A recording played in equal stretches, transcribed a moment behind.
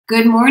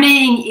Good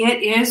morning.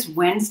 It is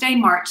Wednesday,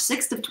 March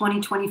 6th of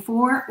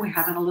 2024. We're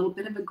having a little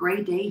bit of a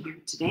gray day here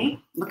today.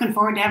 Looking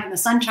forward to having the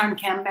sunshine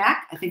come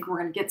back. I think we're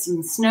going to get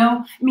some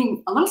snow.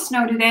 A little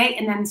snow today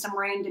and then some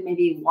rain to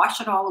maybe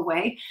wash it all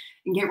away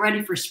and get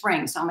ready for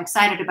spring. So I'm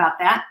excited about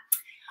that.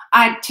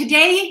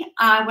 Today,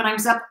 when I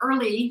was up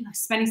early,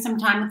 spending some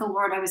time with the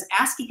Lord, I was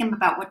asking him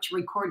about what to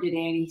record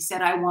today. And he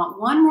said, I want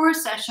one more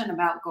session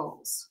about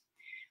goals.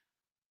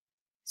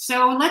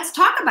 So let's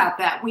talk about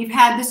that.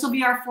 This will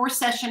be our fourth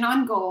session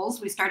on goals.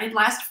 We started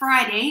last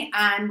Friday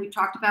and we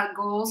talked about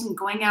goals, and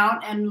going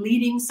out and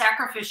leading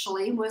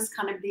sacrificially was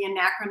kind of the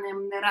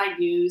acronym that I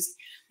used.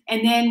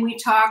 And then we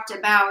talked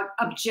about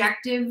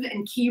objective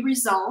and key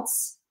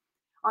results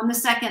on the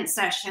second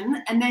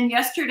session. And then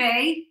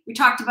yesterday we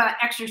talked about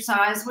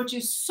exercise, which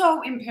is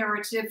so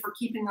imperative for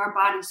keeping our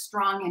bodies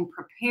strong and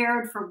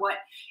prepared for what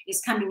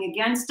is coming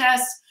against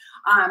us.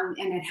 And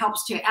it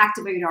helps to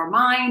activate our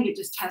mind. It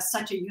just has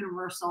such a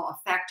universal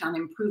effect on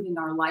improving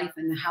our life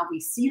and how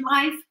we see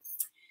life.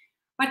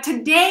 But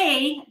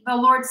today, the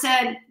Lord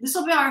said, this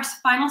will be our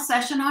final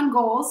session on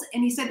goals.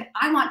 And he said,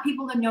 I want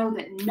people to know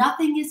that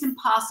nothing is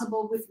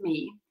impossible with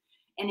me.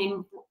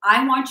 And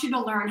I want you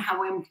to learn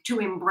how to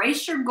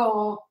embrace your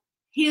goal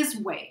his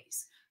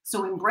ways.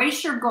 So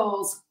embrace your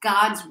goals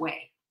God's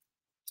way.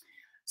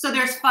 So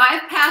there's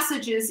 5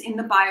 passages in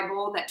the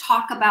Bible that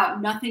talk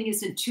about nothing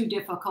isn't too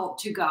difficult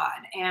to God.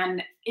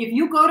 And if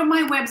you go to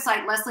my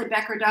website,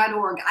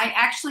 lesliebecker.org, I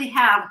actually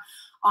have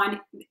on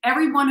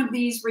every one of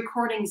these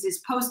recordings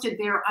is posted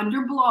there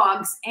under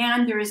blogs,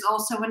 and there is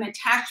also an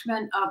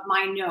attachment of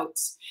my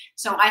notes.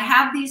 So I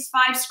have these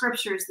 5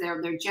 scriptures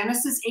there. They're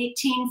Genesis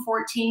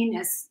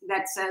 18:14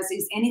 that says,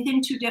 is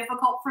anything too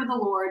difficult for the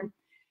Lord?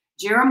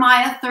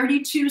 Jeremiah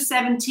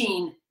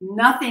 32:17,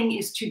 nothing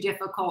is too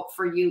difficult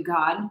for you,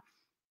 God.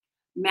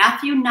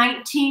 Matthew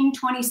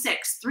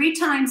 19:26, 3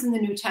 times in the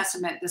New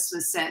Testament this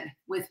was said.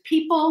 With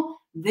people,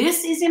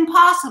 this is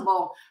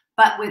impossible,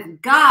 but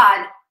with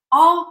God,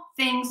 all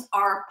things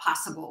are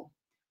possible.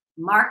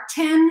 Mark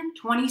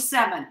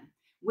 10:27,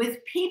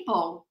 with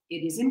people, it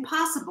is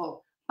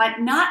impossible, but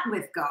not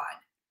with God.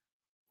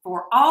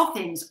 For all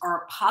things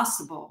are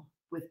possible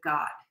with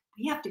God.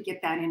 We have to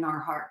get that in our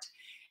heart.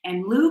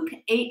 And Luke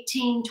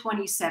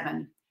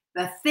 18:27,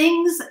 the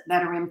things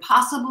that are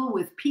impossible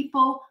with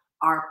people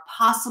are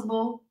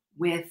possible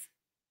with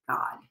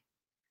God.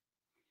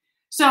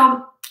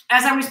 So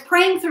as I was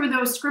praying through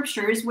those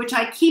scriptures, which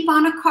I keep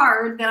on a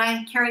card that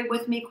I carry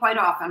with me quite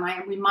often,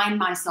 I remind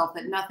myself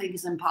that nothing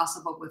is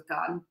impossible with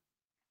God.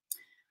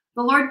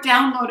 The Lord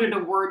downloaded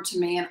a word to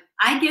me, and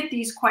I get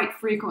these quite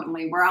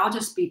frequently where I'll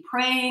just be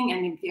praying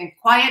and in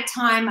quiet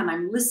time and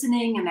I'm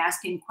listening and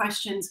asking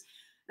questions.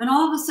 And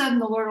all of a sudden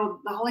the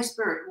Holy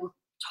Spirit will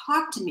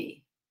talk to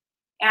me.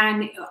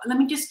 And let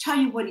me just tell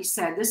you what he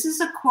said. This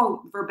is a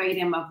quote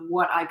verbatim of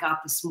what I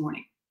got this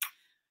morning.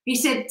 He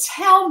said,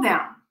 tell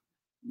them,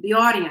 the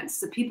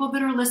audience, the people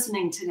that are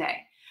listening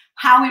today,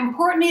 how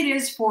important it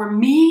is for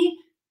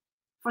me,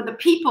 for the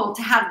people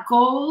to have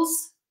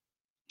goals,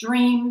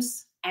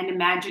 dreams, and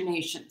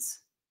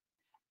imaginations,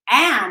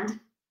 and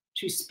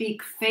to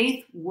speak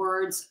faith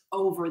words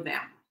over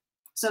them.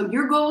 So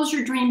your goals,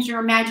 your dreams,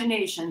 your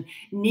imagination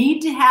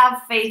need to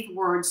have faith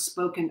words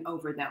spoken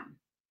over them.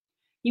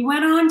 He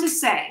went on to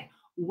say,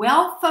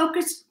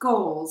 well-focused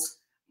goals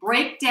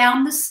break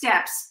down the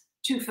steps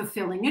to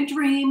fulfilling a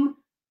dream,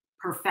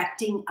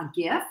 perfecting a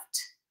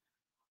gift,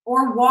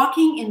 or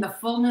walking in the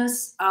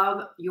fullness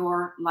of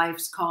your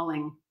life's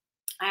calling.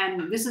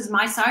 And this is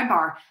my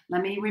sidebar.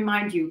 Let me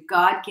remind you,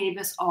 God gave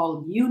us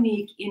all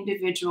unique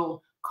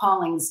individual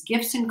callings,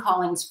 gifts and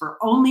callings for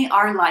only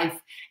our life,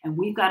 and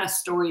we've got a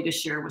story to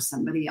share with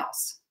somebody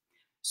else.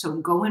 So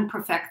go and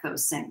perfect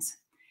those things.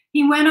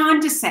 He went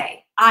on to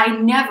say, I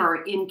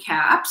never, in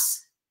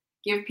caps,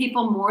 give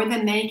people more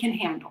than they can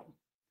handle,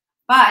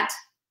 but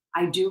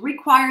I do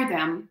require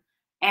them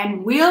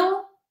and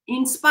will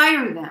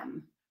inspire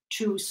them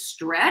to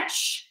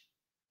stretch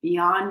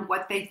beyond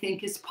what they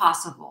think is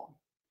possible.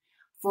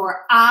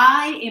 For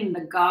I am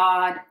the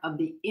God of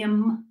the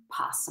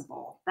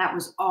impossible. That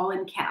was all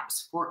in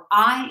caps. For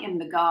I am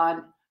the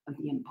God of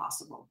the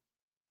impossible.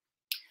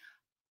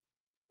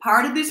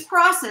 Part of this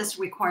process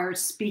requires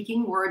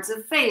speaking words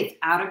of faith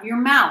out of your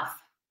mouth.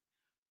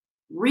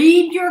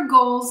 Read your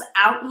goals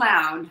out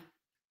loud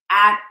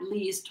at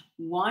least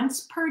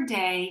once per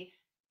day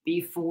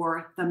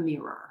before the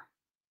mirror,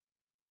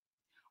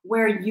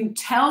 where you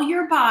tell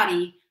your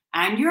body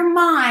and your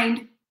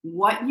mind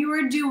what you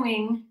are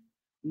doing,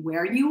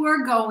 where you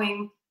are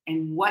going,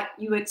 and what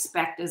you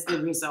expect as the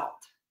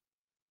result.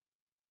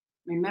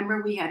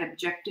 Remember, we had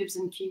objectives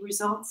and key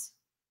results?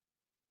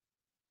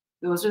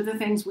 Those are the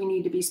things we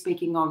need to be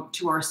speaking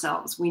to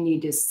ourselves. We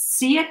need to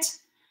see it,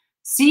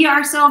 see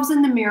ourselves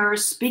in the mirror,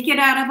 speak it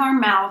out of our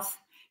mouth,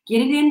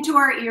 get it into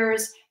our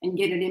ears, and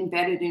get it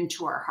embedded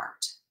into our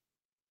heart.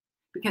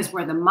 Because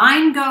where the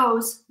mind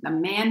goes, the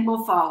man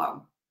will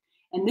follow.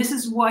 And this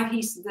is what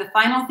the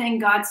final thing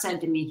God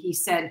said to me. He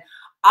said,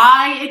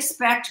 I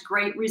expect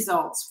great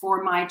results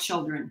for my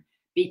children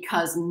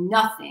because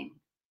nothing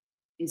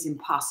is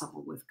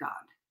impossible with God.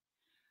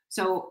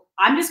 So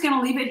I'm just going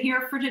to leave it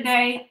here for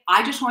today.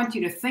 I just want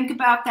you to think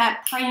about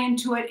that, pray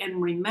into it,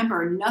 and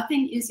remember,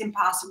 nothing is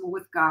impossible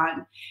with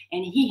God.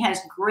 And he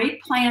has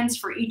great plans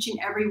for each and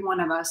every one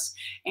of us.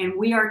 And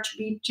we are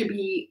to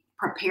be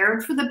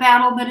prepared for the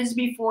battle that is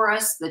before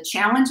us, the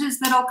challenges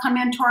that will come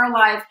into our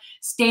life,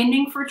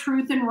 standing for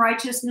truth and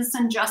righteousness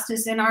and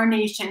justice in our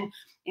nation,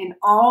 and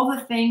all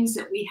the things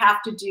that we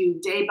have to do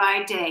day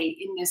by day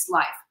in this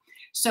life.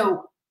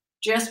 So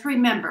just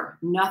remember,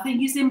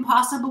 nothing is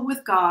impossible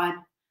with God.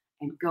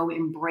 And go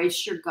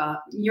embrace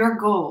your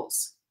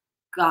goals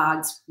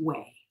God's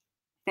way.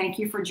 Thank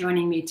you for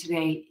joining me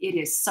today. It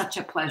is such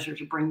a pleasure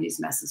to bring these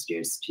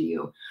messages to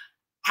you.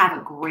 Have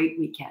a great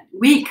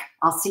week.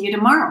 I'll see you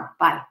tomorrow.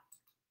 Bye.